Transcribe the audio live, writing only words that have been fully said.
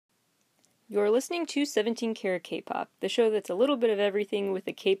You're listening to 17 Karat K-Pop, the show that's a little bit of everything with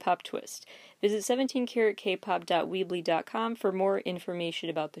a K-pop twist. Visit 17karatkpop.weebly.com for more information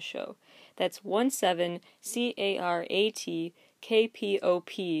about the show. That's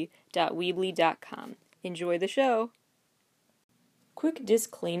 17karatkpop.weebly.com. Enjoy the show! Quick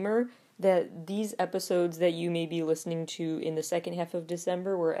disclaimer that these episodes that you may be listening to in the second half of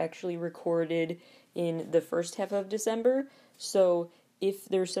December were actually recorded in the first half of December, so if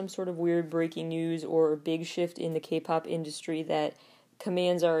there's some sort of weird breaking news or big shift in the K-pop industry that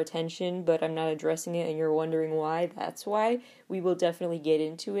commands our attention, but I'm not addressing it and you're wondering why, that's why. We will definitely get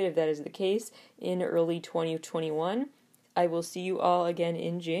into it if that is the case in early 2021. I will see you all again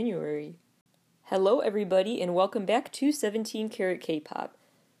in January. Hello everybody and welcome back to 17 Karat K-Pop.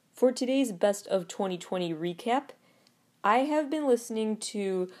 For today's Best of 2020 recap, I have been listening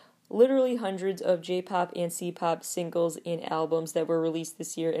to literally hundreds of J-pop and C-pop singles and albums that were released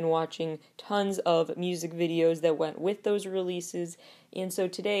this year and watching tons of music videos that went with those releases. And so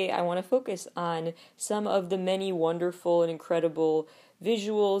today I want to focus on some of the many wonderful and incredible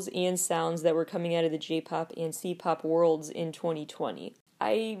visuals and sounds that were coming out of the J-pop and C-pop worlds in 2020.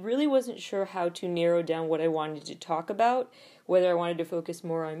 I really wasn't sure how to narrow down what I wanted to talk about, whether I wanted to focus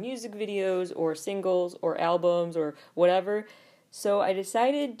more on music videos or singles or albums or whatever. So I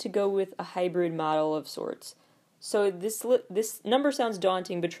decided to go with a hybrid model of sorts. So this number sounds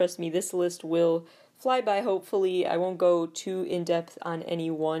daunting, but trust me, this list will fly by hopefully. I won't go too in-depth on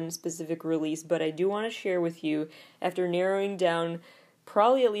any one specific release, but I do want to share with you, after narrowing down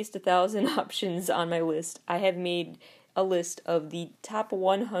probably at least 1,000 options on my list, I have made a list of the top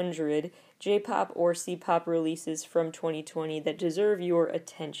 100 J-pop or C-pop releases from 2020 that deserve your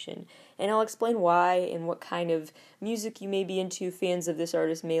attention. And I'll explain why and what kind of music you may be into. Fans of this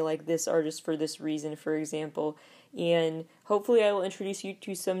artist may like this artist for this reason, for example. And hopefully I will introduce you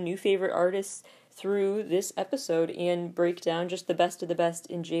to some new favorite artists through this episode and break down just the best of the best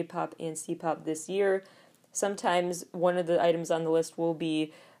in J-pop and C-pop this year. Sometimes one of the items on the list will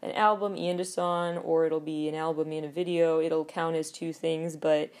be an album and a song, or it'll be an album and a video. It'll count as two things,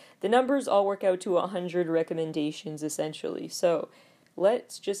 but the numbers all work out to 100 recommendations, essentially. So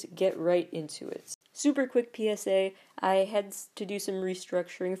let's just get right into it. Super quick PSA, I had to do some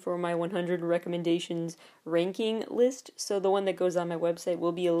restructuring for my 100 recommendations ranking list, so the one that goes on my website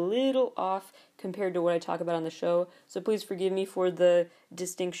will be a little off compared to what I talk about on the show, so please forgive me for the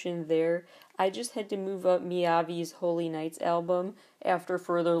distinction there. I just had to move up Miyavi's Holy Nights album after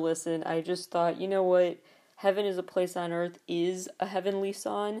further listen. I just thought, you know what, Heaven is a Place on Earth is a heavenly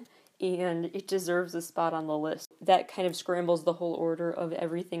song, and it deserves a spot on the list. That kind of scrambles the whole order of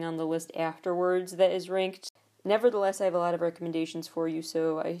everything on the list afterwards that is ranked. Nevertheless, I have a lot of recommendations for you,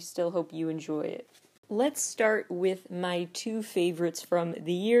 so I still hope you enjoy it. Let's start with my two favorites from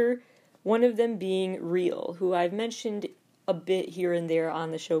the year, one of them being Real, who I've mentioned a bit here and there on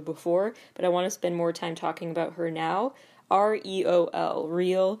the show before, but I want to spend more time talking about her now. REOL,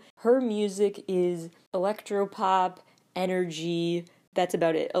 Real. Her music is electropop, energy. That's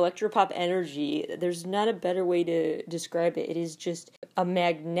about it. Electropop energy. There's not a better way to describe it. It is just a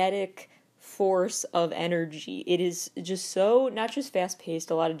magnetic force of energy. It is just so, not just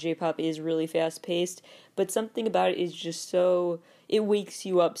fast-paced. A lot of J-pop is really fast-paced, but something about it is just so, it wakes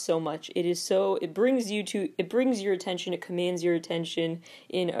you up so much. It brings your attention, it commands your attention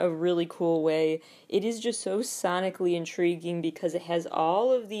in a really cool way. It is just so sonically intriguing because it has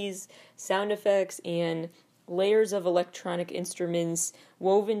all of these sound effects and layers of electronic instruments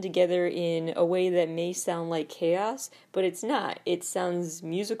woven together in a way that may sound like chaos, but it's not. It sounds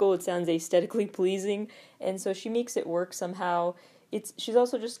musical, it sounds aesthetically pleasing, and so she makes it work somehow. She's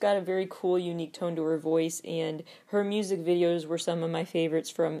also just got a very cool, unique tone to her voice, and her music videos were some of my favorites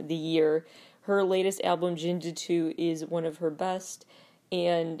from the year. Her latest album, Jinjitsu, is one of her best,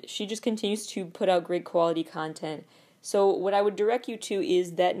 and she just continues to put out great quality content. So what I would direct you to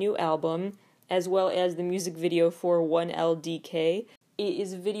is that new album, as well as the music video for 1LDK. It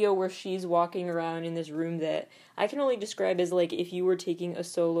is a video where she's walking around in this room that I can only describe as like if you were taking a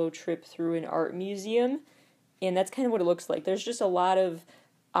solo trip through an art museum, and that's kind of what it looks like. There's just a lot of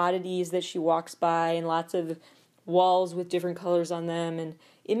oddities that she walks by and lots of walls with different colors on them, and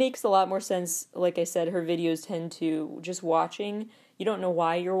it makes a lot more sense. Like I said, her videos tend to just watching. You don't know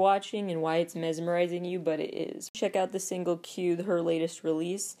why you're watching and why it's mesmerizing you, but it is. Check out the single Q, her latest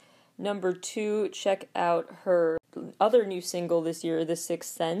release. Number 2, check out her other new single this year, The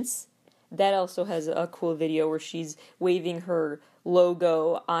Sixth Sense. That also has a cool video where she's waving her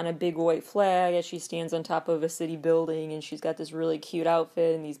logo on a big white flag as she stands on top of a city building, and she's got this really cute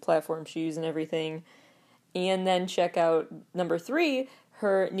outfit and these platform shoes and everything. And then check out number 3,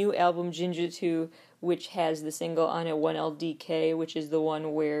 her new album Jinjitsu, which has the single on it 1LDK, which is the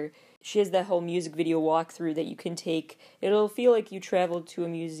one where she has that whole music video walkthrough that you can take. It'll feel like you traveled to a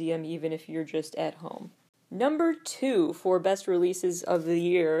museum even if you're just at home. Number 2 for best releases of the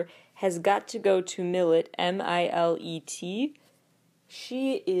year has got to go to Millet, Milet.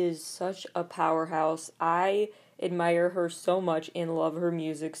 She is such a powerhouse. I admire her so much and love her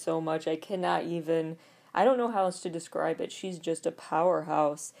music so much. I don't know how else to describe it. She's just a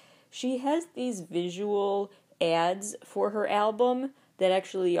powerhouse. She has these visual ads for her album that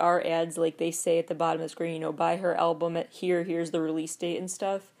actually are ads, like they say at the bottom of the screen, buy her album at here's the release date and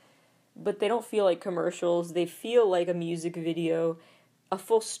stuff. But they don't feel like commercials. They feel like a music video, a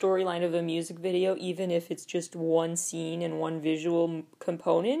full storyline of a music video, even if it's just one scene and one visual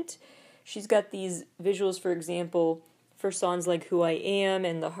component. She's got these visuals, for example, for songs like Who I Am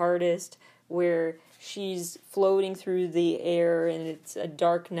and The Hardest, where she's floating through the air and it's a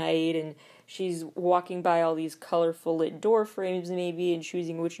dark night and she's walking by all these colorful lit door frames maybe and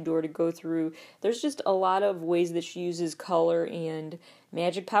choosing which door to go through. There's just a lot of ways that she uses color and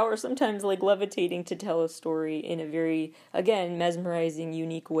magic power, sometimes like levitating, to tell a story in a very, again, mesmerizing,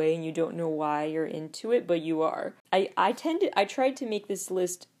 unique way, and you don't know why you're into it, but you are. I tried to make this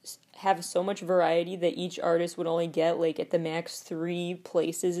list have so much variety that each artist would only get like at the max 3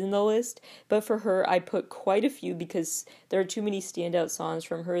 places in the list, but for her I put quite a few because there are too many standout songs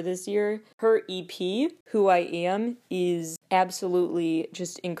from her this year. Her EP, Who I Am, is absolutely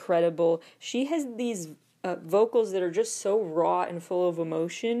just incredible. She has these vocals that are just so raw and full of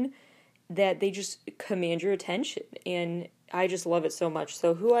emotion that they just command your attention, and I just love it so much.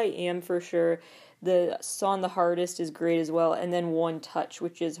 So Who I Am for sure. The song The Hardest is great as well, and then One Touch,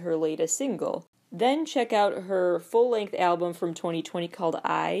 which is her latest single. Then check out her full-length album from 2020 called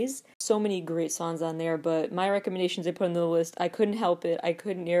Eyes. So many great songs on there, but my recommendations I put on the list, I couldn't help it. I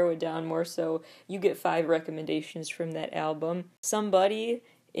couldn't narrow it down more, so you get 5 recommendations from that album. Somebody,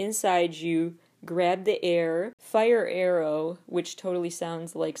 Inside You, Grab the Air, Fire Arrow, which totally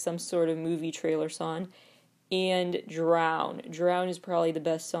sounds like some sort of movie trailer song, and Drown. Drown is probably the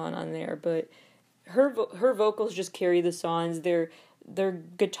best song on there, but her vocals just carry the songs. They're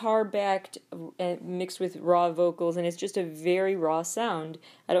guitar backed and mixed with raw vocals, and it's just a very raw sound.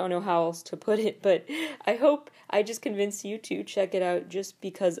 I don't know how else to put it, but I hope I just convinced you to check it out just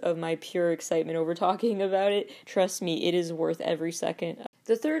because of my pure excitement over talking about it. Trust me, it is worth every second.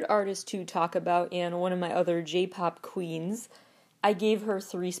 The third artist to talk about, and one of my other J-pop queens, I gave her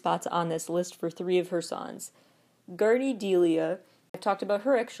 3 spots on this list for 3 of her songs. Garnidelia. I've talked about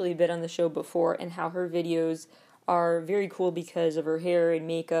her actually a bit on the show before and how her videos are very cool because of her hair and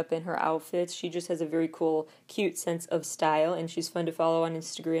makeup and her outfits. She just has a very cool, cute sense of style, and she's fun to follow on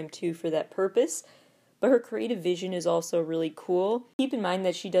Instagram too for that purpose. But her creative vision is also really cool. Keep in mind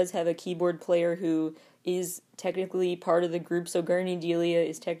that she does have a keyboard player who is technically part of the group, so Garnidelia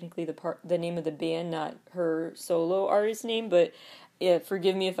is technically the name of the band, not her solo artist name, but yeah,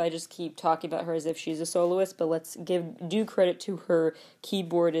 forgive me if I just keep talking about her as if she's a soloist, but let's give due credit to her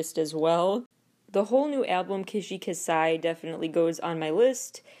keyboardist as well. The whole new album, Kishi Kasai, definitely goes on my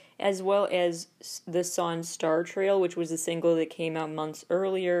list, as well as the song Star Trail, which was a single that came out months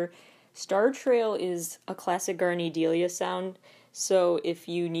earlier. Star Trail is a classic Garnidelia sound, so if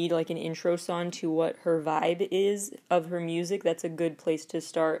you need like an intro song to what her vibe is of her music, that's a good place to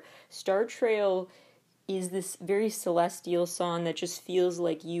start. Star Trail is this very celestial song that just feels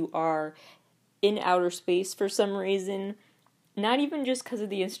like you are in outer space for some reason. Not even just because of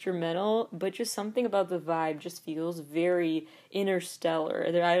the instrumental, but just something about the vibe just feels very interstellar.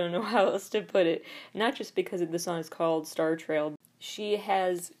 I don't know how else to put it. Not just because the song is called Star Trail. She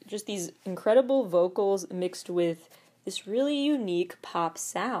has just these incredible vocals mixed with this really unique pop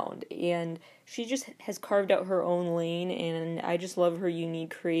sound, and she just has carved out her own lane, and I just love her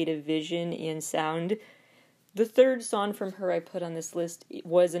unique creative vision and sound. The third song from her I put on this list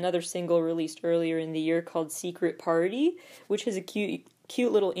was another single released earlier in the year called Secret Party, which has a cute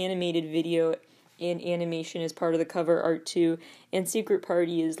little animated video and animation as part of the cover art too. And Secret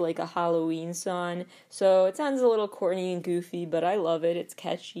Party is like a Halloween song, so it sounds a little corny and goofy, but I love it. It's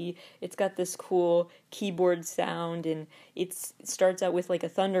catchy. It's got this cool keyboard sound, and it starts out with like a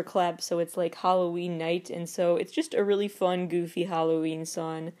thunderclap, so it's like Halloween night, and so it's just a really fun, goofy Halloween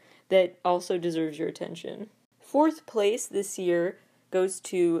song that also deserves your attention. 4th place this year goes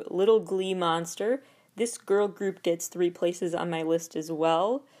to Little Glee Monster. This girl group gets 3 places on my list as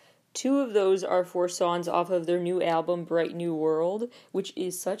well. 2 of those are 4 songs off of their new album, Bright New World, which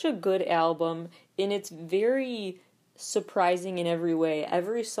is such a good album, and it's very surprising in every way.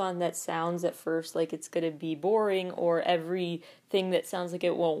 Every song that sounds at first like it's gonna be boring, or everything that sounds like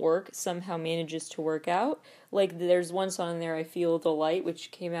it won't work, somehow manages to work out. Like, there's one song in there, I Feel the Light,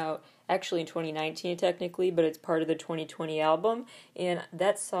 which came out actually in 2019 technically, but it's part of the 2020 album, and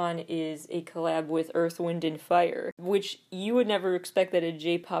that song is a collab with Earth, Wind & Fire, which you would never expect that a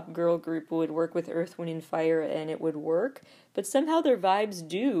J-pop girl group would work with Earth, Wind & Fire and it would work, but somehow their vibes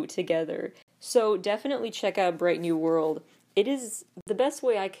do together. So definitely check out Bright New World. It is, the best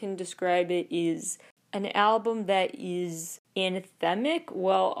way I can describe it is an album that is anthemic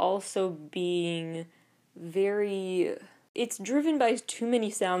while also being very... It's driven by too many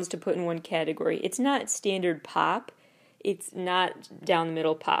sounds to put in one category. It's not standard pop. It's not down the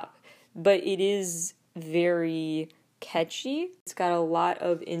middle pop. But it is very catchy. It's got a lot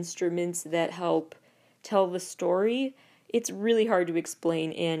of instruments that help tell the story. It's really hard to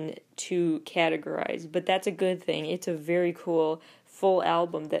explain and to categorize, but that's a good thing. It's a very cool, full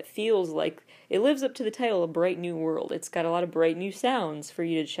album that feels like it lives up to the title, A Bright New World. It's got a lot of bright new sounds for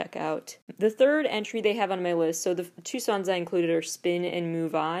you to check out. The third entry they have on my list, so the two songs I included are Spin and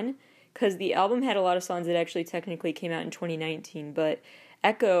Move On, because the album had a lot of songs that actually technically came out in 2019, but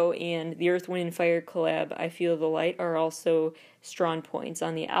Echo and the Earth, Wind & Fire collab, I Feel the Light, are also strong points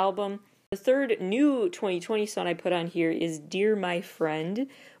on the album. The third new 2020 song I put on here is Dear My Friend,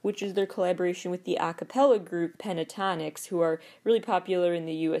 which is their collaboration with the a cappella group Pentatonix, who are really popular in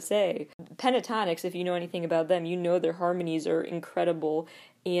the USA. Pentatonix, if you know anything about them, you know their harmonies are incredible,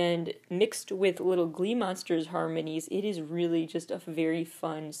 and mixed with Little Glee Monsters harmonies, it is really just a very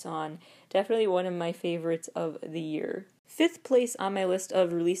fun song. Definitely one of my favorites of the year. Fifth place on my list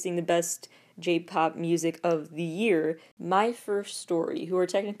of releasing the best J-pop music of the year, My First Story, who are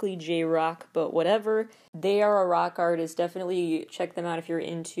technically J-rock, but whatever. They are a rock artist. Definitely check them out if you're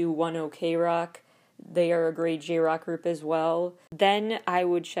into One OK Rock. They are a great J-rock group as well. Then I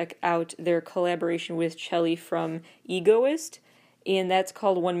would check out their collaboration with Chelly from Egoist, and that's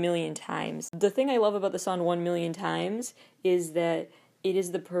called 1 Million Times. The thing I love about the song 1 Million Times is that it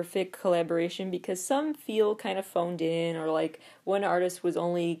is the perfect collaboration, because some feel kind of phoned in, or like one artist was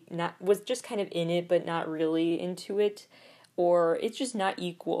just kind of in it but not really into it, or it's just not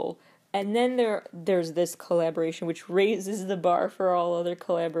equal. And then there's this collaboration which raises the bar for all other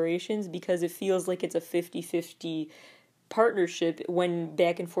collaborations, because it feels like it's a 50-50 partnership when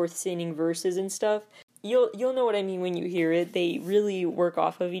back and forth singing verses and stuff. You'll know what I mean when you hear it. They really work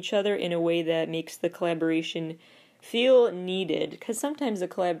off of each other in a way that makes the collaboration feel needed, because sometimes the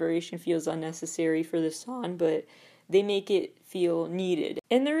collaboration feels unnecessary for the song, but they make it feel needed.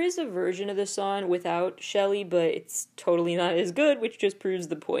 And there is a version of the song without Chelly, but it's totally not as good, which just proves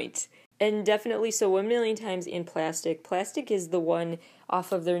the point. And definitely, so 1 Million Times in Plastic. Plastic is the one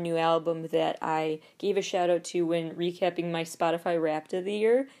off of their new album that I gave a shout out to when recapping my Spotify Wrapped of the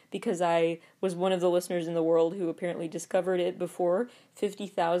year, because I was one of the listeners in the world who apparently discovered it before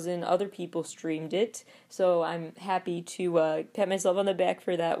 50,000 other people streamed it. So I'm happy to pat myself on the back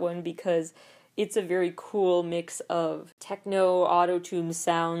for that one, because it's a very cool mix of techno auto-tune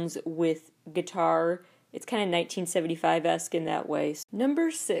sounds with guitar. It's kind of 1975-esque in that way.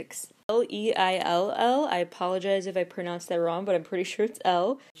 Number 6, Leill. I apologize if I pronounced that wrong, but I'm pretty sure it's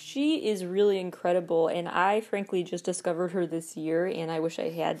L. She is really incredible, and I frankly just discovered her this year, and I wish I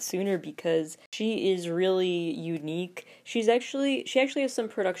had sooner, because she is really unique. She actually has some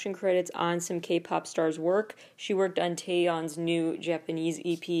production credits on some K-pop stars' work. She worked on Taeyeon's new Japanese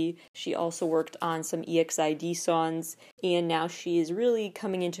EP. She also worked on some EXID songs, and now she is really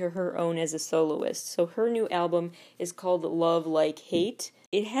coming into her own as a soloist. So her new album is called Love Like Hate.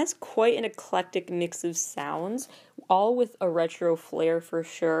 It has quite an eclectic mix of sounds, all with a retro flair for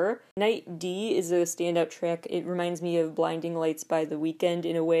sure. Night D is a standout track. It reminds me of Blinding Lights by The Weeknd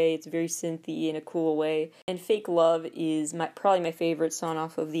in a way. It's very synthy in a cool way. And Fake Love is probably my favorite song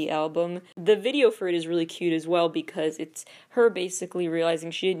off of the album. The video for it is really cute as well, because it's her basically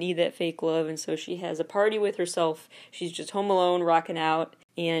realizing she didn't need that fake love, and so she has a party with herself. She's just home alone, rocking out,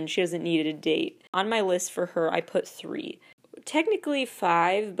 and she doesn't need a date. On my list for her, I put 3. Technically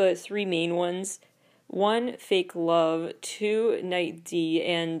 5, but 3 main ones. 1, Fake Love. 2, Night D,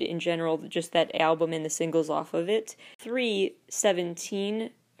 and in general, just that album and the singles off of it. 3,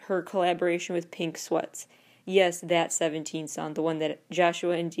 17, her collaboration with Pink Sweats. Yes, that 17 song, the one that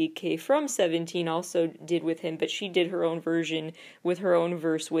Joshua and DK from 17 also did with him, but she did her own version with her own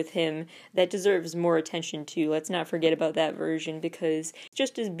verse with him. That deserves more attention too. Let's not forget about that version, because it's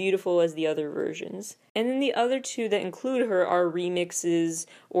just as beautiful as the other versions. And then the other 2 that include her are remixes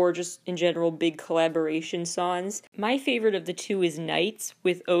or just in general big collaboration songs. My favorite of the 2 is Nights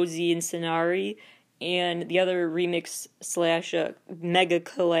with OZ and Sonari. and the other remix slash mega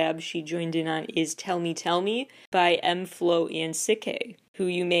collab she joined in on is Tell Me by M-Flo and Sick-K, who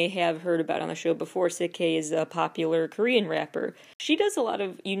you may have heard about on the show before. Sick-K is a popular Korean rapper. She does a lot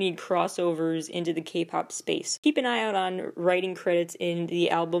of unique crossovers into the K-pop space. Keep an eye out on writing credits in the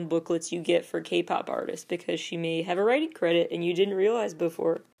album booklets you get for K-pop artists, because she may have a writing credit and you didn't realize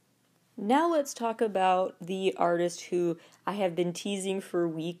before. Now let's talk about the artist who I have been teasing for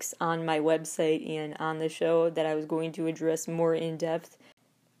weeks on my website and on the show that I was going to address more in depth,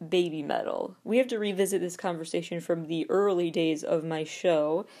 Baby Metal. We have to revisit this conversation from the early days of my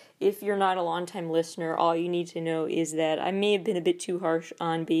show. If you're not a longtime listener, all you need to know is that I may have been a bit too harsh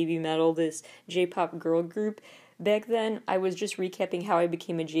on Baby Metal, this J-pop girl group. Back then, I was just recapping how I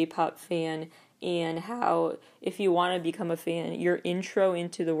became a J-pop fan, and how if you want to become a fan, your intro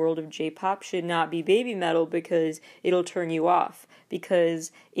into the world of J-pop should not be Baby Metal, because it'll turn you off,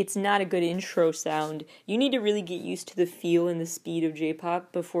 because it's not a good intro sound. You need to really get used to the feel and the speed of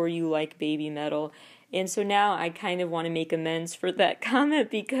J-pop before you like Baby Metal. And so now I kind of want to make amends for that comment,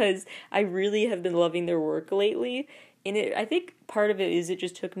 because I really have been loving their work lately. And I think part of it is it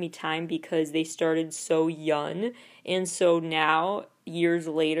just took me time, because they started so young, and so now, years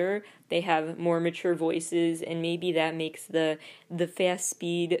later, they have more mature voices, and maybe that makes the fast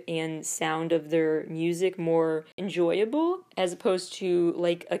speed and sound of their music more enjoyable, as opposed to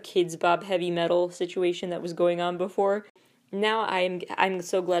like a Kids Bop heavy metal situation that was going on before. Now I'm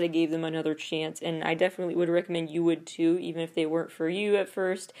so glad I gave them another chance, and I definitely would recommend you would too, even if they weren't for you at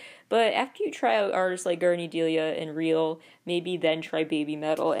first. But after you try out artists like Garnidelia and Real, maybe then try Baby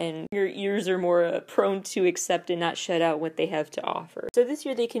Metal, and your ears are more prone to accept and not shut out what they have to offer. So this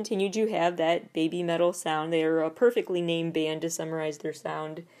year they continued to have that Baby Metal sound. They are a perfectly named band to summarize their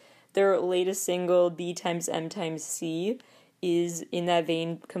sound. Their latest single, B times M times C, is in that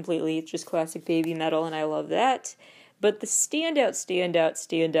vein completely. It's just classic Baby Metal, and I love that. But the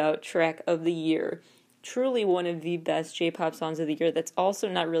standout track of the year, truly one of the best J-pop songs of the year, that's also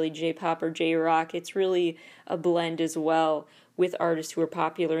not really J-pop or J-rock, it's really a blend as well with artists who are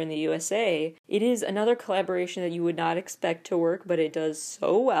popular in the USA. It is another collaboration that you would not expect to work, but it does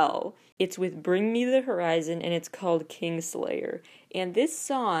so well. It's with Bring Me the Horizon, and it's called Kingslayer. And this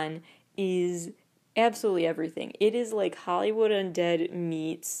song is absolutely everything. It is like Hollywood Undead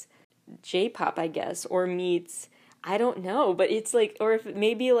meets J-pop, I guess, or meets, I don't know, but it's like, or if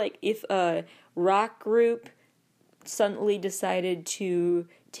maybe like if a rock group suddenly decided to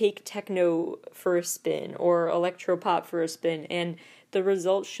take techno for a spin or electropop for a spin, and the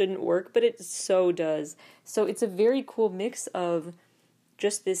result shouldn't work, but it so does. So it's a very cool mix of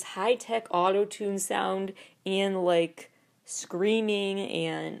just this high-tech auto-tune sound and like screaming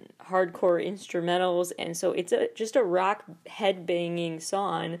and hardcore instrumentals, and so it's just a rock head-banging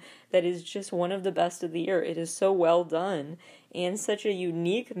song that is just one of the best of the year. It is so well done and such a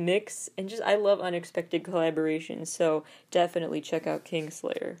unique mix, and just I love unexpected collaborations, so definitely check out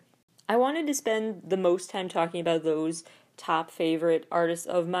Kingslayer. I wanted to spend the most time talking about those top favorite artists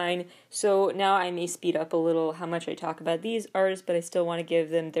of mine, so now I may speed up a little how much I talk about these artists, but I still want to give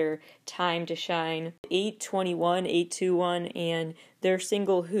them their time to shine. 821, and their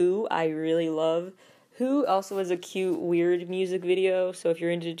single Who I really love. Who also has a cute, weird music video, so if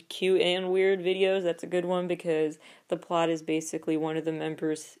you're into cute and weird videos, that's a good one, because the plot is basically one of the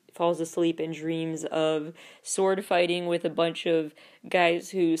members falls asleep and dreams of sword fighting with a bunch of guys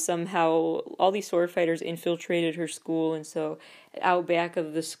who somehow, all these sword fighters infiltrated her school, and so out back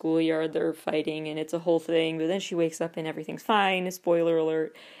of the schoolyard they're fighting, and it's a whole thing, but then she wakes up and everything's fine, spoiler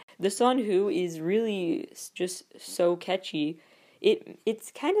alert. The song Who is really just so catchy.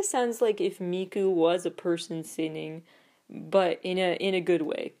 It kind of sounds like if Miku was a person singing, but in a good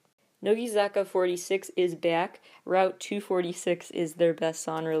way. Nogizaka 46 is back. Route 246 is their best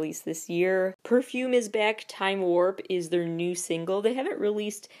song released this year. Perfume is back. Time Warp is their new single. They haven't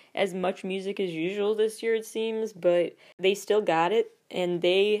released as much music as usual this year, it seems, but they still got it, and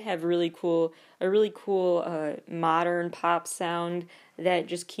they have a really cool modern pop sound that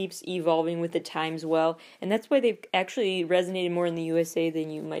just keeps evolving with the times well, and that's why they've actually resonated more in the USA than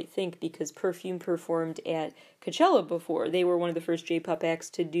you might think, because Perfume performed at Coachella before. They were one of the first J-pop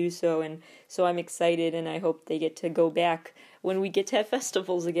acts to do so, and so I'm excited, and I hope they get to go back when we get to have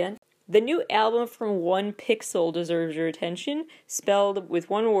festivals again. The new album from One Pixel deserves your attention, spelled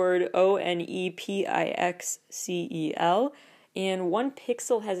with one word, Onepixcel. And One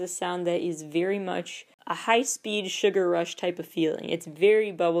Pixel has a sound that is very much a high-speed sugar rush type of feeling. It's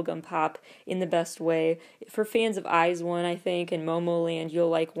very bubblegum pop in the best way. For fans of IZ*ONE, I think, and Momoland, you'll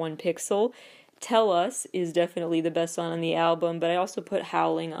like One Pixel. Tell Us is definitely the best song on the album, but I also put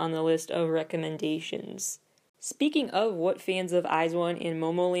Howling on the list of recommendations. Speaking of what fans of IZ*ONE and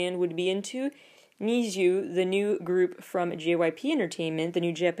Momoland would be into, NiziU, the new group from JYP Entertainment, the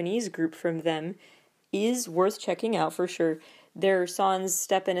new Japanese group from them, is worth checking out for sure. Their songs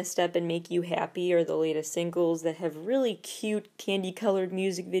Step in a Step and Make You Happy are the latest singles that have really cute candy-colored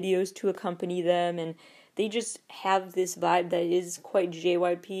music videos to accompany them, and they just have this vibe that is quite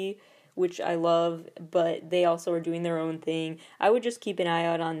JYP, which I love, but they also are doing their own thing. I would just keep an eye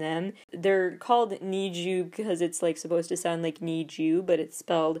out on them. They're called NiziU because it's like supposed to sound like need you, but it's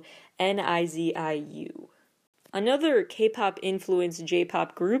spelled Niziu. Another K-pop influenced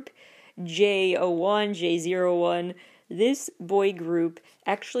J-pop group, J01, J01. This boy group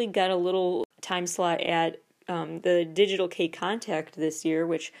actually got a little time slot at the Digital K Contact this year,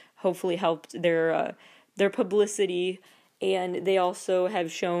 which hopefully helped their publicity. And they also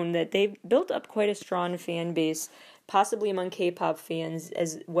have shown that they've built up quite a strong fan base, possibly among K-pop fans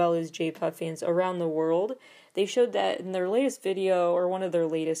as well as J-pop fans around the world. They showed that in their latest video, or one of their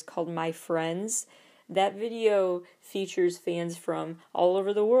latest, called My Friends. That video features fans from all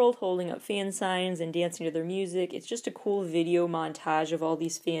over the world holding up fan signs and dancing to their music. It's just a cool video montage of all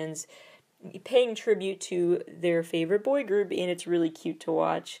these fans paying tribute to their favorite boy group, and it's really cute to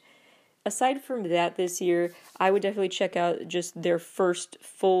watch. Aside from that this year, I would definitely check out just their first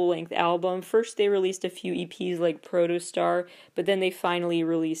full-length album. First, they released a few EPs like Protostar, but then they finally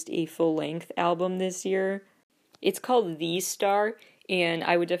released a full-length album this year. It's called The Star, and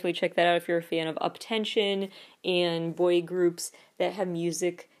I would definitely check that out if you're a fan of uptension and boy groups that have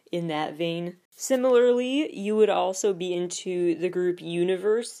music in that vein. Similarly, you would also be into the group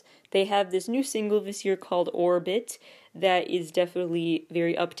Universe. They have this new single this year called Orbit that is definitely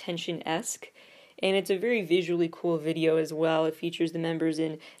very uptension-esque, and it's a very visually cool video as well. It features the members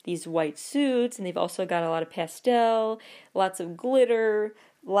in these white suits, and they've also got a lot of pastel, lots of glitter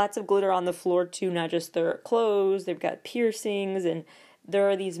on the floor too, not just their clothes. They've got piercings, and there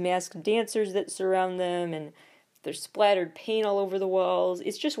are these masked dancers that surround them, and there's splattered paint all over the walls.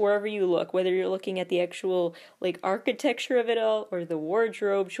 It's just wherever you look, whether you're looking at the actual architecture of it all, or the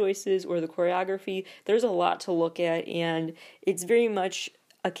wardrobe choices, or the choreography, there's a lot to look at, and it's very much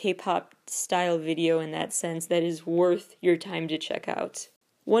a K-pop style video in that sense that is worth your time to check out.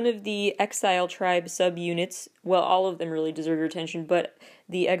 One of the Exile Tribe subunits, well, all of them really deserve your attention, but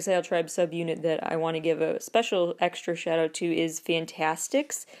the Exile Tribe subunit that I want to give a special extra shout out to is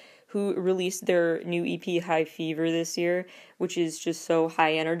Fantastics, who released their new EP High Fever this year, which is just so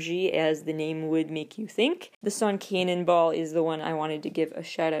high energy as the name would make you think. The song Cannonball is the one I wanted to give a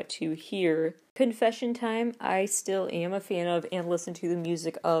shout out to here. Confession time, I still am a fan of and listen to the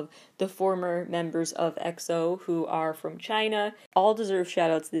music of the former members of EXO who are from China. All deserve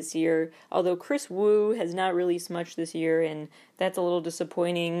shoutouts this year, although Chris Wu has not released much this year, and that's a little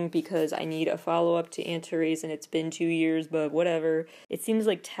disappointing because I need a follow-up to Antares and it's been 2 years, but whatever. It seems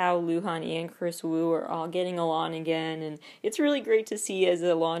like Tao, Luhan, and Chris Wu are all getting along again, and it's really great to see as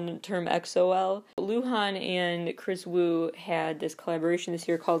a long-term EXO-L. Luhan and Chris Wu had this collaboration this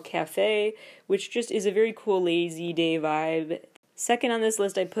year called Cafe, which just is a very cool lazy day vibe. Second on this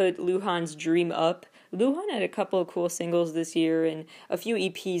list, I put Luhan's Dream Up. Luhan had a couple of cool singles this year and a few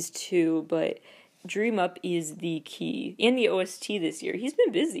EPs too, but Dream Up is the key. And the OST this year. He's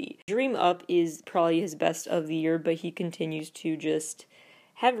been busy. Dream Up is probably his best of the year, but he continues to just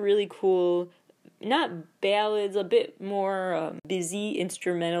have really cool, not ballads, a bit more busy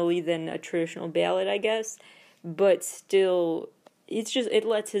instrumentally than a traditional ballad, I guess, but still, it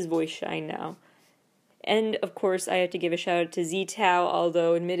lets his voice shine now. And, of course, I have to give a shout out to Z-Tao,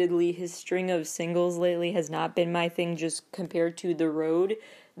 although admittedly his string of singles lately has not been my thing, just compared to The Road,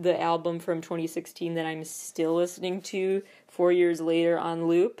 the album from 2016 that I'm still listening to 4 years later on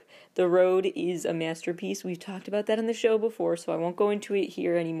loop. The Road is a masterpiece. We've talked about that on the show before, so I won't go into it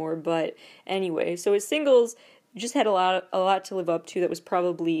here anymore, but anyway, so his singles just had a lot to live up to that was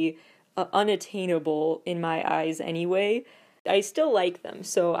probably unattainable in my eyes anyway. I still like them,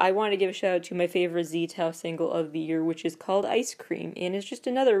 so I want to give a shout out to my favorite Z-Tao single of the year, which is called Ice Cream, and it's just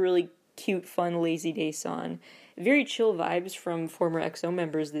another really cute, fun, lazy day song. Very chill vibes from former EXO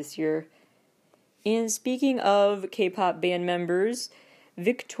members this year. And speaking of K-pop band members,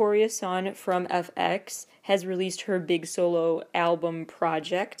 Victoria Sun from FX has released her big solo album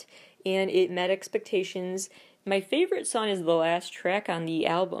project, and it met expectations. My favorite song is the last track on the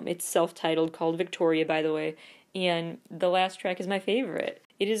album. It's self-titled, called Victoria, by the way, and the last track is my favorite.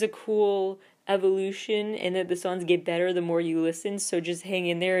 It is a cool evolution, and that the songs get better the more you listen, so just hang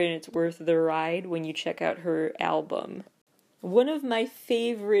in there, and it's worth the ride when you check out her album. One of my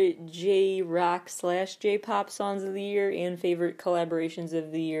favorite J-rock / J-pop songs of the year and favorite collaborations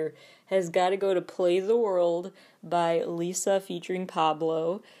of the year has got to go to Play the World by Lisa featuring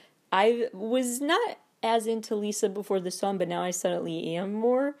Pablo. I was not as into Lisa before the song, but now I suddenly am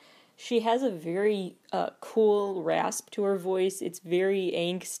more. She has a very cool rasp to her voice. It's very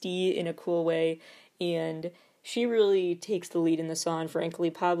angsty in a cool way, and she really takes the lead in the song, frankly.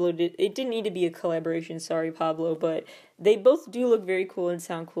 It didn't need to be a collaboration, sorry Pablo, but they both do look very cool and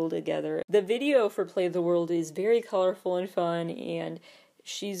sound cool together. The video for Play the World is very colorful and fun, and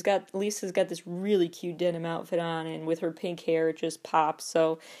Lisa's got this really cute denim outfit on, and with her pink hair, it just pops.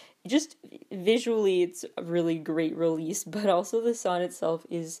 So just visually, it's a really great release, but also the song itself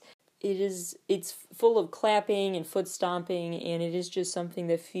it's full of clapping and foot stomping, and it is just something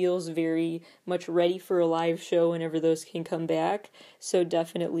that feels very much ready for a live show whenever those can come back. So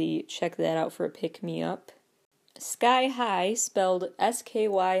definitely check that out for a pick-me-up. Sky High, spelled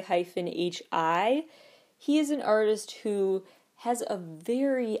SKY-HI. He is an artist who has a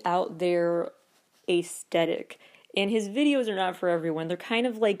very out there aesthetic. And his videos are not for everyone. They're kind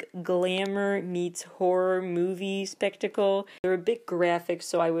of like glamour meets horror movie spectacle. They're a bit graphic,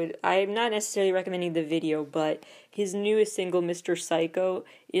 so I'm not necessarily recommending the video, but his newest single, Mr. Psycho,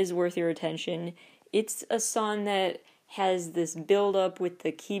 is worth your attention. It's a song that has this build up with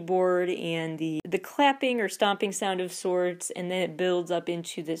the keyboard and the clapping or stomping sound of sorts, and then it builds up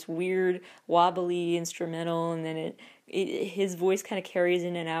into this weird wobbly instrumental, and then his voice kind of carries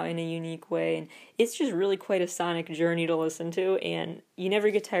in and out in a unique way, and it's just really quite a sonic journey to listen to, and you never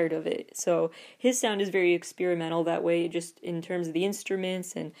get tired of it. So his sound is very experimental that way, just in terms of the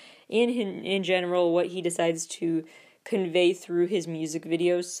instruments and in general what he decides to convey through his music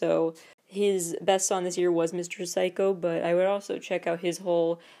videos. So his best song this year was Mr. Psycho, but I would also check out his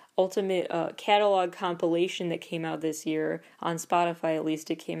whole ultimate catalog compilation that came out this year, on Spotify at least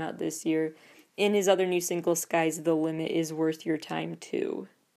it came out this year. And his other new single, Sky's the Limit, is worth your time too.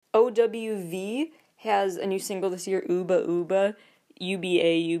 OWV has a new single this year, Uba Uba,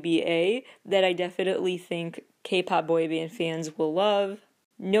 UBA UBA, that I definitely think K-pop boy band fans will love.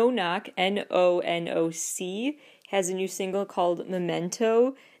 No Knock, NONOC, has a new single called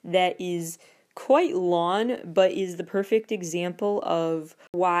Memento that is quite long, but is the perfect example of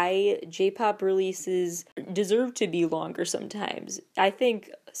why J-pop releases deserve to be longer sometimes. I think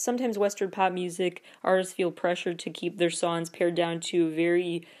sometimes Western pop music artists feel pressured to keep their songs pared down to a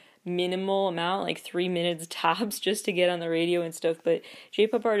very minimal amount, like 3 minutes tops, just to get on the radio and stuff, but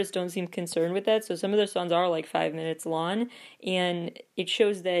J-pop artists don't seem concerned with that, so some of their songs are like 5 minutes long, and it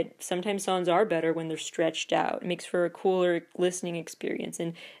shows that sometimes songs are better when they're stretched out. It makes for a cooler listening experience,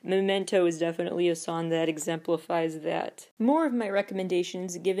 and Memento is definitely a song that exemplifies that. More of my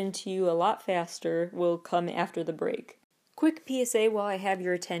recommendations, given to you a lot faster, will come after the break. Quick PSA while I have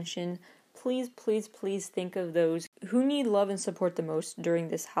your attention. Please, please, please think of those who need love and support the most during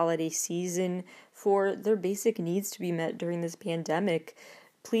this holiday season for their basic needs to be met during this pandemic.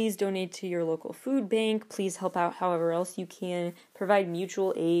 Please donate to your local food bank. Please help out however else you can. Provide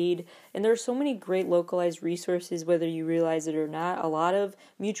mutual aid. And there are so many great localized resources, whether you realize it or not. A lot of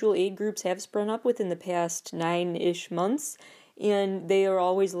mutual aid groups have sprung up within the past 9-ish months, and they are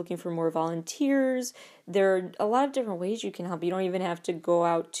always looking for more volunteers. There are a lot of different ways you can help. You don't even have to go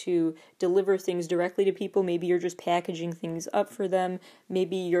out to deliver things directly to people. Maybe you're just packaging things up for them.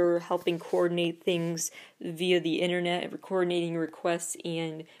 Maybe you're helping coordinate things via the internet, coordinating requests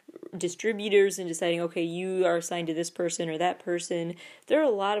and distributors and deciding, okay, you are assigned to this person or that person. There are a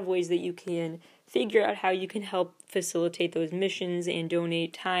lot of ways that you can figure out how you can help facilitate those missions and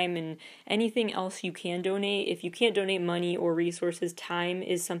donate time and anything else you can donate. If you can't donate money or resources, time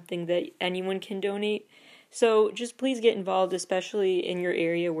is something that anyone can donate. So just please get involved, especially in your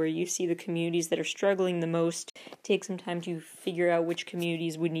area where you see the communities that are struggling the most. Take some time to figure out which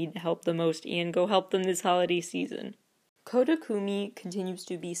communities would need help the most and go help them this holiday season. Kodakumi continues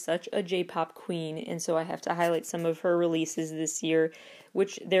to be such a J-pop queen, and so I have to highlight some of her releases this year,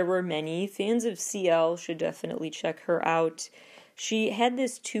 which there were many. Fans of CL should definitely check her out. She had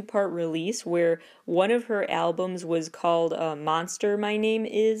this 2-part release where one of her albums was called Monster My Name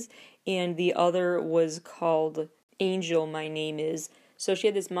Is, and the other was called Angel My Name Is. So she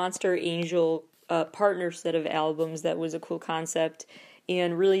had this Monster Angel partner set of albums that was a cool concept,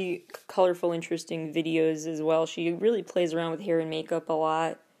 and really colorful, interesting videos as well. She really plays around with hair and makeup a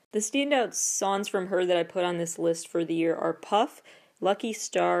lot. The standout songs from her that I put on this list for the year are Puff, Lucky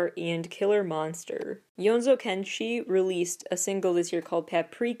Star, and Killer Monster. Yonzo Kenshi released a single this year called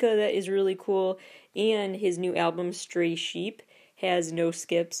Paprika that is really cool, and his new album Stray Sheep has no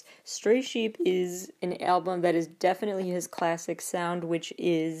skips. Stray Sheep is an album that is definitely his classic sound, which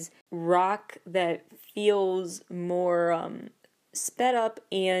is rock that feels more sped up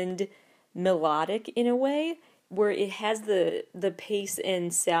and melodic in a way, where it has the pace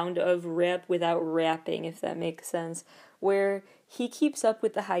and sound of rap without rapping, if that makes sense, where he keeps up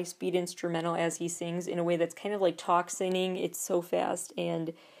with the high-speed instrumental as he sings in a way that's kind of like talk singing. It's so fast,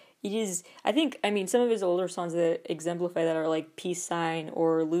 and it is, some of his older songs that exemplify that are like Peace Sign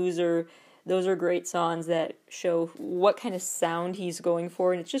or Loser. Those are great songs that show what kind of sound he's going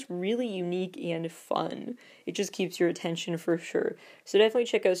for, and it's just really unique and fun. It just keeps your attention for sure. So definitely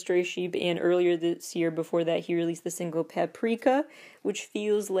check out Stray Sheep, and earlier this year, before that, he released the single Paprika, which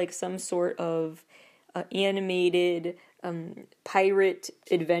feels like some sort of animated pirate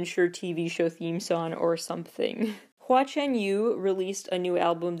adventure TV show theme song or something. Hua Chen Yu released a new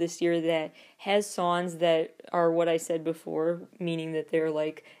album this year that has songs that are what I said before, meaning that they're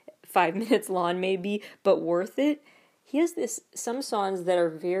like 5 minutes long maybe, but worth it. He has some songs that are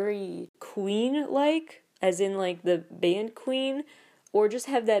very Queen-like, as in like the band Queen, or just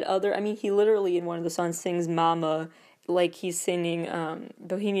have that other, he literally in one of the songs sings Mama, like he's singing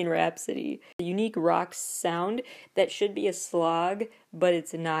Bohemian Rhapsody. A unique rock sound that should be a slog, but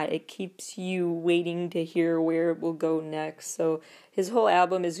it's not. It keeps you waiting to hear where it will go next. So his whole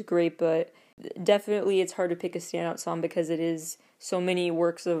album is great, but definitely it's hard to pick a standout song because it is so many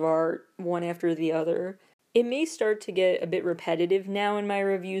works of art, one after the other. It may start to get a bit repetitive now in my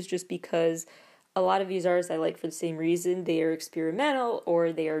reviews just because a lot of these artists I like for the same reason. They are experimental,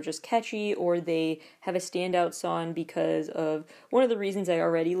 or they are just catchy, or they have a standout song because of one of the reasons I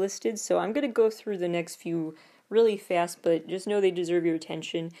already listed. So I'm going to go through the next few really fast, but just know they deserve your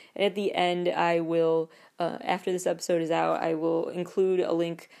attention. And at the end, I will, after this episode is out, I will include a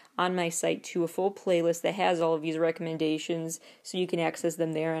link on my site to a full playlist that has all of these recommendations, so you can access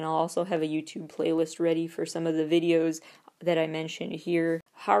them there. And I'll also have a YouTube playlist ready for some of the videos that I mentioned here.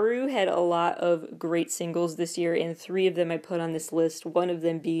 Haru had a lot of great singles this year, and 3 of them I put on this list, one of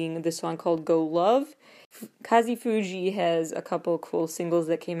them being the song called Go Love. Kazi Fuji has a couple cool singles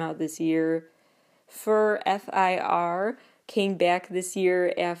that came out this year. FIR came back this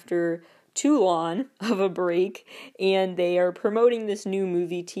year after too long of a break, and they are promoting this new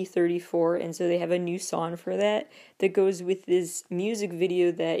movie T-34, and so they have a new song for that goes with this music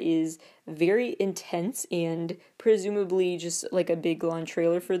video that is very intense and presumably just like a big long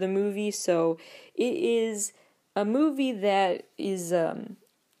trailer for the movie. So it is a movie that is the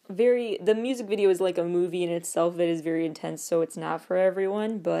music video is like a movie in itself that is very intense, so it's not for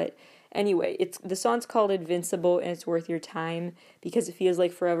everyone, but anyway, the song's called Invincible, and it's worth your time because it feels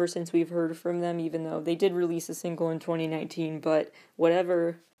like forever since we've heard from them, even though they did release a single in 2019, but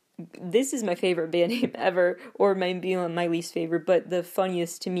whatever. This is my favorite band name ever, or might be my least favorite, but the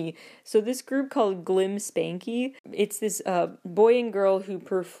funniest to me. So this group called Glim Spanky, it's this boy and girl who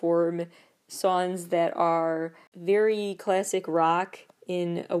perform songs that are very classic rock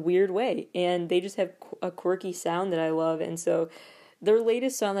in a weird way, and they just have a quirky sound that I love, and so their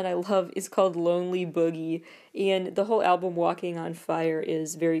latest song that I love is called Lonely Boogie, and the whole album Walking on Fire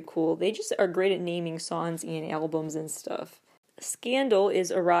is very cool. They just are great at naming songs and albums and stuff. Scandal is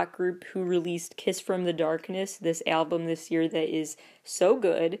a rock group who released Kiss from the Darkness, this album this year that is so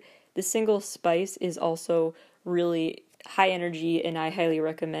good. The single Spice is also really high energy, and I highly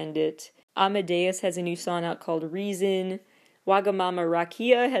recommend it. Amadeus has a new song out called Reason. Wagamama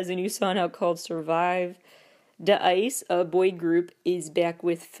Rakia has a new song out called Survive. Da Ice, a boy group, is back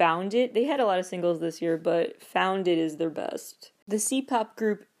with Found It. They had a lot of singles this year, but Found It is their best. The C-pop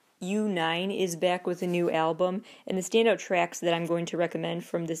group U9 is back with a new album, and the standout tracks that I'm going to recommend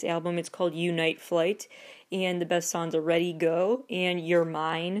from this album, it's called Unite Flight, and the best songs are Ready Go and You're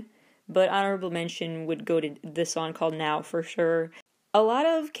Mine, but honorable mention would go to the song called Now for sure. A lot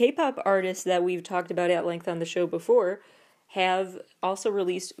of K-pop artists that we've talked about at length on the show before have also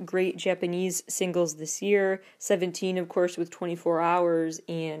released great Japanese singles this year. 17, of course, with 24 Hours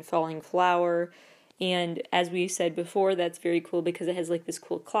and Falling Flower. And as we said before, that's very cool because it has like this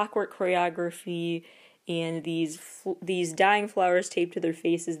cool clockwork choreography and these dying flowers taped to their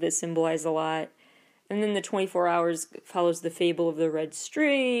faces that symbolize a lot. And then the 24 Hours follows the fable of the red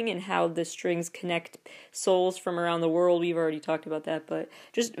string and how the strings connect souls from around the world. We've already talked about that, but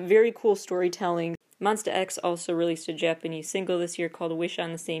just very cool storytelling. Monsta X also released a Japanese single this year called Wish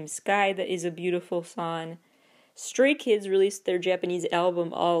on the Same Sky that is a beautiful song. Stray Kids released their Japanese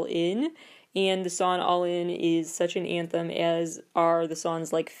album All In, and the song All In is such an anthem, as are the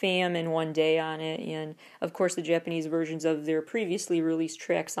songs like Fam and One Day on it, and of course the Japanese versions of their previously released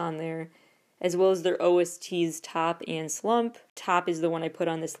tracks on there. as well as their OSTs Top and Slump. Top is the one I put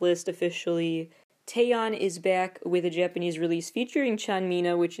on this list officially. Taeyeon is back with a Japanese release featuring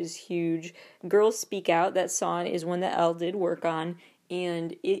Chanmina, which is huge. Girls Speak Out, that song is one that Elle did work on,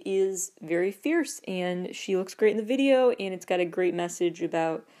 and it is very fierce, and she looks great in the video, and it's got a great message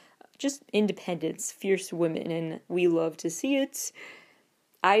about just independence, fierce women, and we love to see it.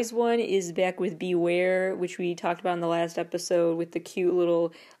 IZ*ONE is back with Beware, which we talked about in the last episode, with the cute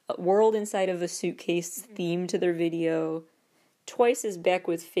little world inside of a suitcase theme to their video. Twice is back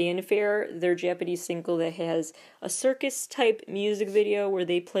with Fanfare, their Japanese single that has a circus-type music video where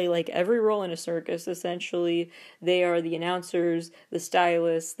they play like every role in a circus, essentially. They are the announcers, the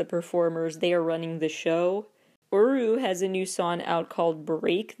stylists, the performers, they are running the show. Uru has a new song out called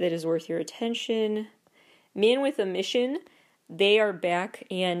Break that is worth your attention. Man with a Mission, they are back,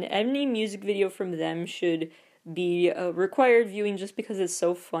 and any music video from them should be required viewing just because it's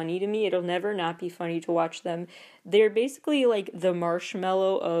so funny to me. It'll never not be funny to watch them. They're basically like the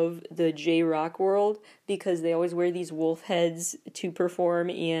Marshmello of the J-rock world because they always wear these wolf heads to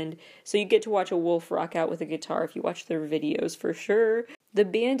perform, and so you get to watch a wolf rock out with a guitar if you watch their videos for sure. The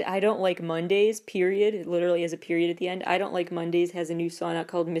band I Don't Like Mondays, period, it literally has a period at the end. I Don't Like Mondays has a new song out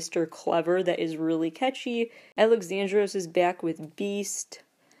called Mr. Clever that is really catchy. Alexandros is back with Beast.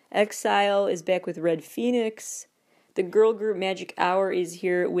 Exile is back with Red Phoenix. The girl group Magic Hour is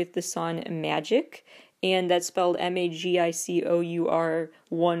here with the song Magic, and that's spelled Magicour,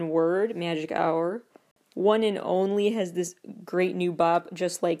 one word, Magic Hour. One and Only has this great new bop,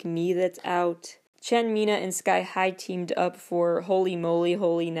 Just Like Me, that's out. Chanmina and Sky High teamed up for Holy Moly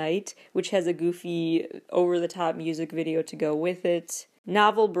Holy Night, which has a goofy, over-the-top music video to go with it.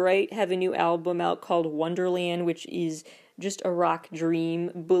 Novel Bright have a new album out called Wonderland, which is just a rock dream.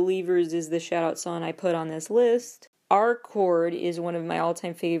 Believers is the shout-out song I put on this list. R-Chord is one of my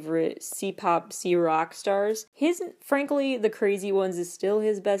all-time favorite C-pop, C-rock stars. His, frankly, The Crazy Ones is still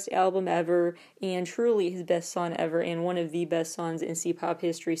his best album ever, and truly his best song ever, and one of the best songs in C-pop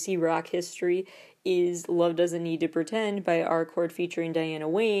history, C-rock history, is Love Doesn't Need to Pretend by R-Chord featuring Diana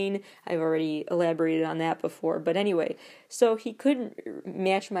Wayne. I've already elaborated on that before, but anyway, so he couldn't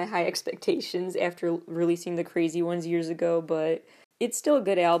match my high expectations after releasing The Crazy Ones years ago, but it's still a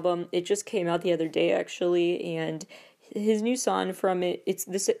good album. It just came out the other day, actually, and his new song from it,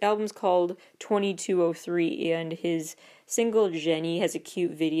 this album's called 2203, and his single Jenny has a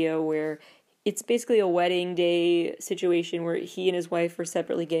cute video where it's basically a wedding day situation where he and his wife are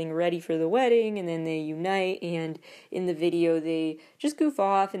separately getting ready for the wedding, and then they unite, and in the video they just goof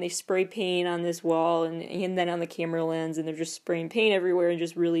off, and they spray paint on this wall, and then on the camera lens, and they're just spraying paint everywhere, and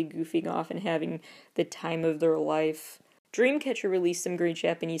just really goofing off and having the time of their life. Dreamcatcher released some great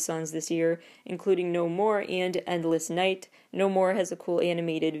Japanese songs this year, including No More and Endless Night. No More has a cool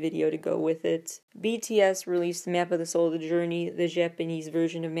animated video to go with it. BTS released Map of the Soul: The Journey, the Japanese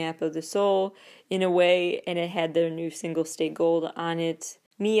version of Map of the Soul, in a way, and it had their new single Stay Gold on it.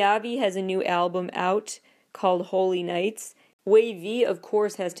 Miyabi has a new album out called Holy Nights. WayV, of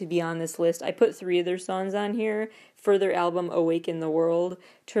course, has to be on this list. I put 3 of their songs on here for their album Awaken the World.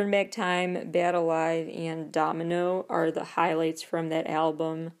 Turn Back Time, Bad Alive, and Domino are the highlights from that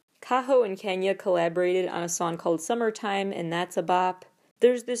album. Kaho and Kenya collaborated on a song called Summertime, and that's a bop.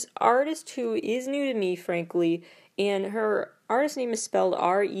 There's this artist who is new to me, frankly, and her artist name is spelled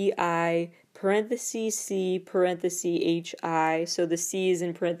R-E-I C-H-I, so the C is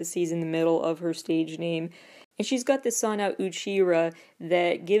in parentheses in the middle of her stage name. And she's got this song out, Uchira,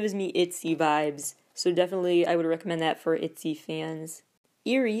 that gives me ITZY vibes. So definitely I would recommend that for ITZY fans.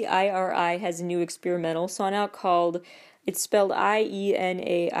 Iri, I-R-I, has a new experimental song out called, it's spelled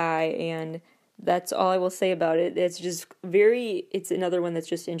I-E-N-A-I, and that's all I will say about it. It's another one that's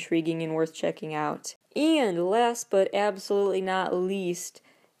just intriguing and worth checking out. And last but absolutely not least,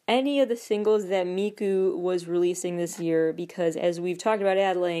 any of the singles that Miku was releasing this year, because as we've talked about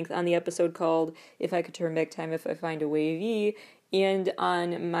at length on the episode called If I Could Turn Back Time If I Find a Way, and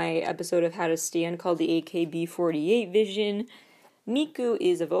on my episode of How to Stand called the AKB48 Vision, Miku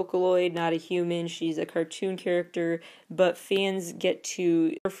is a Vocaloid, not a human. She's a cartoon character, but fans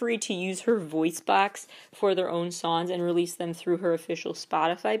are free to use her voice box for their own songs and release them through her official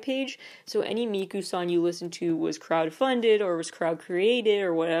Spotify page. So any Miku song you listen to was crowdfunded or was crowd created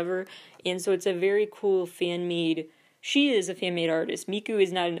or whatever. And so it's a very cool she is a fan-made artist. Miku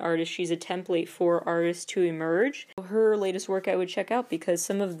is not an artist. She's a template for artists to emerge. Her latest work I would check out because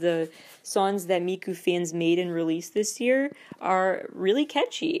some of the songs that Miku fans made and released this year are really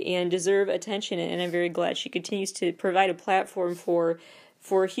catchy and deserve attention, and I'm very glad she continues to provide a platform for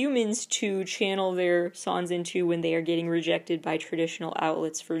humans to channel their songs into when they are getting rejected by traditional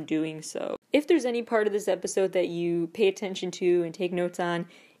outlets for doing so. If there's any part of this episode that you pay attention to and take notes on,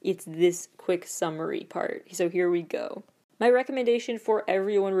 it's this quick summary part. So here we go. My recommendation for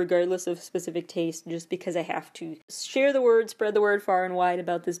everyone, regardless of specific taste, just because I have to share the word, spread the word far and wide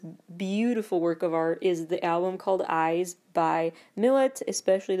about this beautiful work of art, is the album called Eyes by Millet,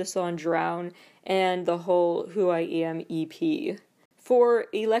 especially the song Drown, and the whole Who I Am EP. For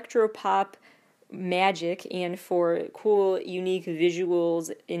electropop magic and for cool, unique visuals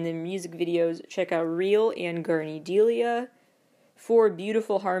in the music videos, check out Real and Garnidelia. For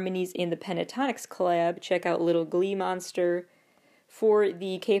beautiful harmonies in the Pentatonics collab, check out Little Glee Monster. For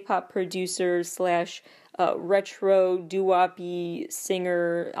the K-pop producer slash retro doo-woppy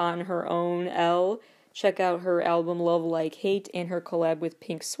singer on her own, Elle, check out her album Love Like Hate and her collab with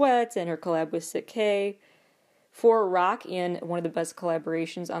Pink Sweats and her collab with Sick K. For rock and one of the best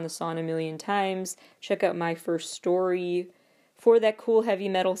collaborations on the song A Million Times, check out My First Story. For that cool heavy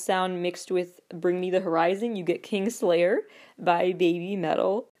metal sound mixed with Bring Me the Horizon, you get Kingslayer by Baby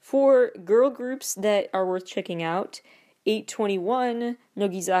Metal. For girl groups that are worth checking out, 821,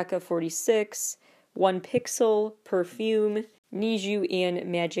 Nogizaka 46, 1Pixel, Perfume, Niju, and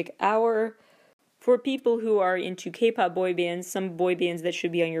Magic Hour. For people who are into K-pop boy bands, some boy bands that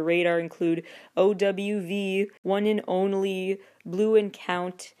should be on your radar include OWV, One and Only, Blue and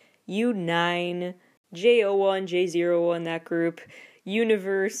Count, U9, J01, J01, that group,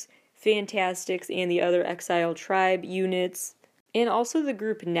 Universe, Fantastics, and the other Exile Tribe units. And also the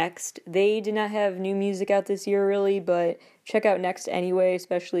group Next. They did not have new music out this year, really, but check out Next anyway,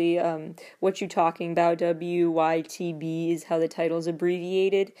 especially What You Talking About, WYTB is how the title is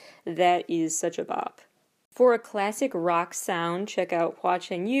abbreviated. That is such a bop. For a classic rock sound, check out Hua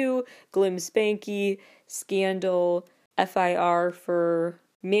Chen Yu, Glim Spanky, Scandal, FIR for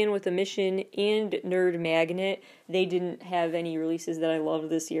Man with a Mission, and Nerd Magnet. They didn't have any releases that I loved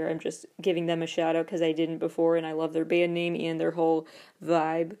this year. I'm just giving them a shout out because I didn't before, and I love their band name and their whole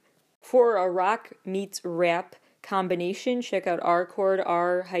vibe. For a rock meets rap combination, check out R-Chord,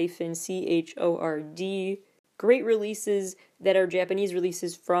 R-CHORD. Great releases that are Japanese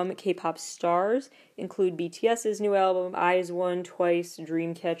releases from K-pop stars include BTS's new album, IZ*ONE, Twice,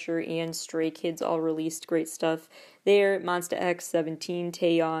 Dreamcatcher, and Stray Kids all released great stuff there. Monsta X, 17,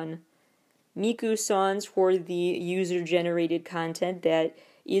 Taeyeon. Miku songs for the user-generated content that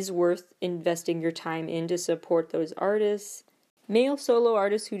is worth investing your time in to support those artists. Male solo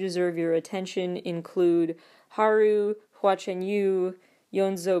artists who deserve your attention include Haru, Hua Chen Yu,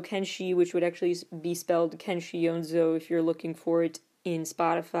 Yonzo Kenshi, which would actually be spelled Kenshi Yonzo if you're looking for it in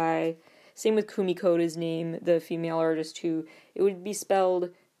Spotify. Same with Kumi Koda's name, the female artist who it would be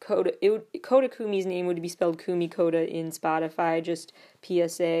spelled Koda. Koda Kumi's name would be spelled Kumi Koda in Spotify. Just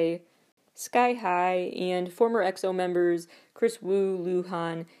PSA. Sky High and former EXO members Chris Wu,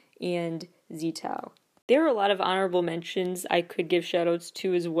 Luhan, and Zitao. There are a lot of honorable mentions I could give shoutouts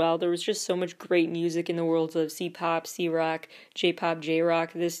to as well. There was just so much great music in the worlds of C-pop, C-rock, J-pop,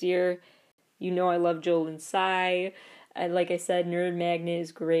 J-rock this year. You know I love Jolin Sai. Like I said, Nerd Magnet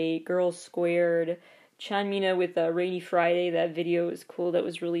is great. Girls Squared. Chanmina with Rainy Friday, that video is cool that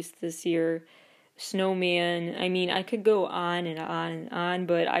was released this year. Snowman. I mean, I could go on and on and on,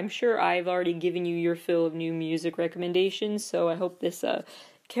 but I'm sure I've already given you your fill of new music recommendations, so I hope this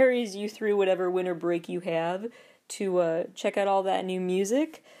carries you through whatever winter break you have to check out all that new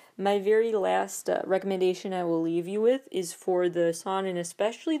music. My very last recommendation I will leave you with is for the song and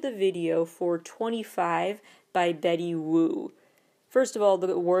especially the video for 25 by Betty Wu. First of all,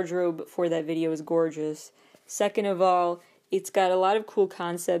 the wardrobe for that video is gorgeous. Second of all, it's got a lot of cool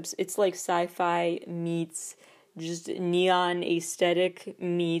concepts. It's like sci-fi meets just neon aesthetic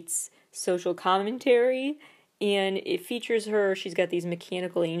meets social commentary. And it features her, she's got these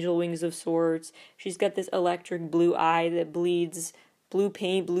mechanical angel wings of sorts. She's got this electric blue eye that bleeds blue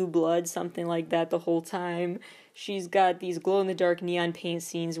paint, blue blood, something like that the whole time. She's got these glow-in-the-dark neon paint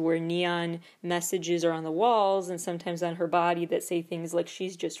scenes where neon messages are on the walls and sometimes on her body that say things like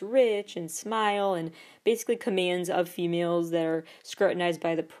she's just rich and smile and basically commands of females that are scrutinized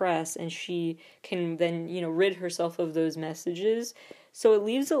by the press, and she can then, rid herself of those messages. So it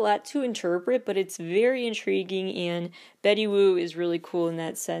leaves a lot to interpret, but it's very intriguing, and Betty Wu is really cool in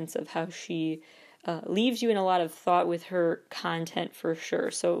that sense of how she leaves you in a lot of thought with her content for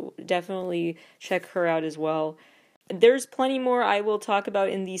sure. So definitely check her out as well. There's plenty more I will talk about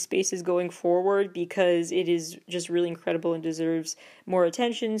in these spaces going forward because it is just really incredible and deserves more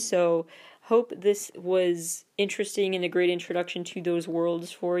attention. So hope this was interesting and a great introduction to those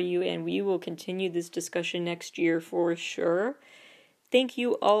worlds for you, and we will continue this discussion next year for sure. thank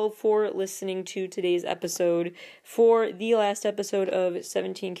you all for listening to today's episode. For the last episode of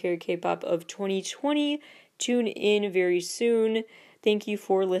 17 Karat K-Pop of 2020, tune in very soon. Thank you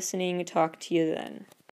for listening. Talk to you then.